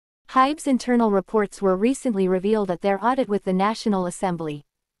HYBE's internal reports were recently revealed at their audit with the National Assembly.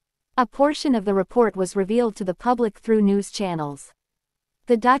 A portion of the report was revealed to the public through news channels.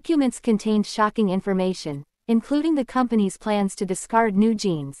 The documents contained shocking information, including the company's plans to discard new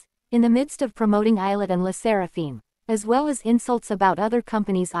jeans, in the midst of promoting Islet and LE SSERAFIM, as well as insults about other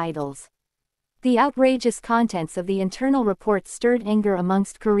companies' idols. The outrageous contents of the internal report stirred anger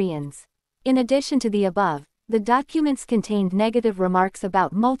amongst Koreans. In addition to the above, the documents contained negative remarks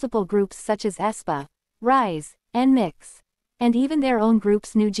about multiple groups such as aespa, RISE, NMIXX, and even their own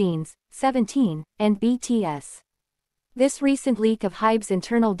groups New Jeans, 17, and BTS. This recent leak of HYBE's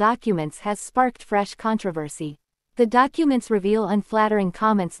internal documents has sparked fresh controversy. The documents reveal unflattering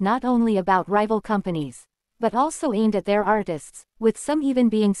comments not only about rival companies, but also aimed at their artists, with some even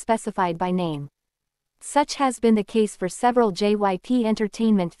being specified by name. Such has been the case for several JYP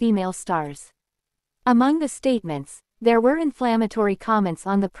Entertainment female stars. Among the statements, there were inflammatory comments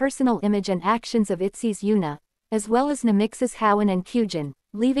on the personal image and actions of itzy's Yoona, as well as NMIXX's Hwan and Kyujin,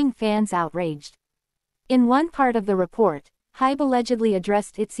 leaving fans outraged. In one part of the report, HYBE allegedly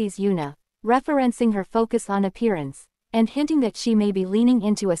addressed itzy's Yoona, referencing her focus on appearance, and hinting that she may be leaning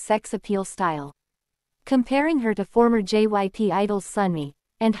into a sex appeal style. Comparing her to former JYP idols Sunmi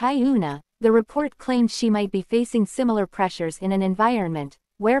and Hyuna, the report claimed she might be facing similar pressures in an environment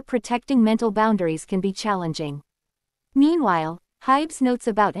where protecting mental boundaries can be challenging. Meanwhile, HYBE's notes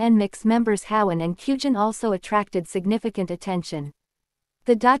about NMIXX members Hwan and Kyujin also attracted significant attention.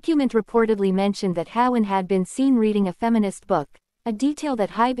 The document reportedly mentioned that Hwan had been seen reading a feminist book, a detail that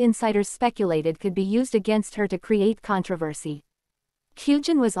HYBE insiders speculated could be used against her to create controversy.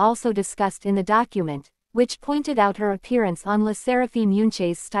 Kyujin was also discussed in the document, which pointed out her appearance on LE SSERAFIM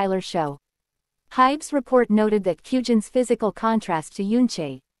Yoonchae's Styler show. HYBE's report noted that Kyujin's physical contrast to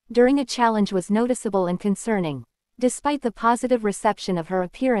Yoonchae during a challenge was noticeable and concerning, despite the positive reception of her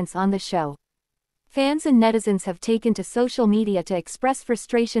appearance on the show. Fans and netizens have taken to social media to express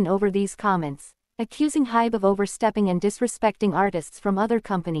frustration over these comments, accusing HYBE of overstepping and disrespecting artists from other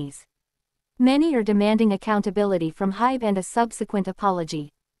companies. Many are demanding accountability from HYBE and a subsequent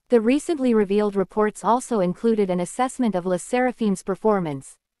apology. The recently revealed reports also included an assessment of LE SSERAFIM's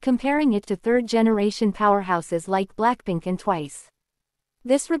performance, comparing it to third-generation powerhouses like Blackpink and Twice.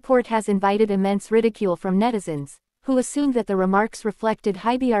 This report has invited immense ridicule from netizens, who assumed that the remarks reflected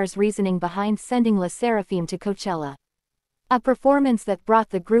HYBE's reasoning behind sending LE SSERAFIM to Coachella, a performance that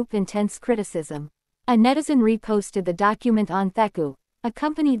brought the group intense criticism. A netizen reposted the document on Theku,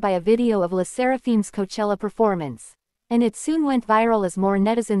 accompanied by a video of LE SSERAFIM's Coachella performance, and it soon went viral as more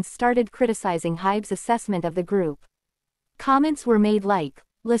netizens started criticizing HYBE's assessment of the group. Comments were made like,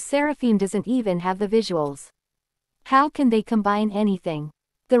 LE SSERAFIM doesn't even have the visuals. How can they combine anything?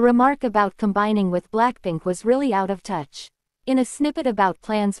 The remark about combining with Blackpink was really out of touch. In a snippet about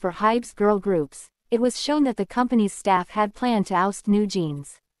plans for HYBE's girl groups, it was shown that the company's staff had planned to oust New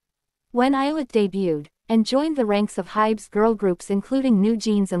Jeans. When Islet debuted, and joined the ranks of HYBE's girl groups including New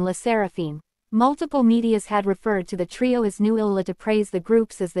Jeans and LE SSERAFIM, multiple medias had referred to the trio as New Illa to praise the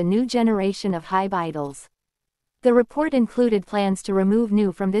groups as the new generation of HYBE idols. The report included plans to remove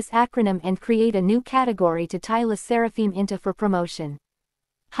new from this acronym and create a new category to tie LE SSERAFIM into for promotion.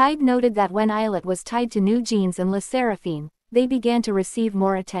 HYBE noted that when Islet was tied to New Jeans and LE SSERAFIM, they began to receive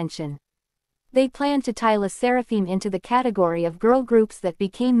more attention. They planned to tie LE SSERAFIM into the category of girl groups that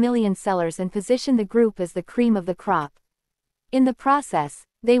became million sellers and position the group as the cream of the crop. In the process,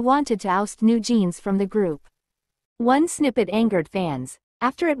 they wanted to oust New Jeans from the group. One snippet angered fans,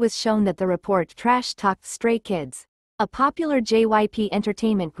 after it was shown that the report trash-talked Stray Kids, a popular JYP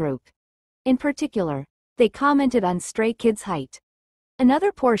entertainment group. In particular, they commented on Stray Kids' height.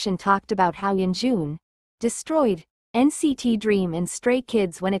 Another portion talked about how Yeonjun destroyed NCT Dream and Stray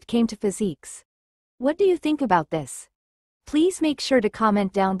Kids when it came to physiques. What do you think about this? Please make sure to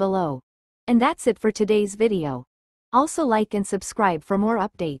comment down below. And that's it for today's video. Also like and subscribe for more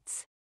updates.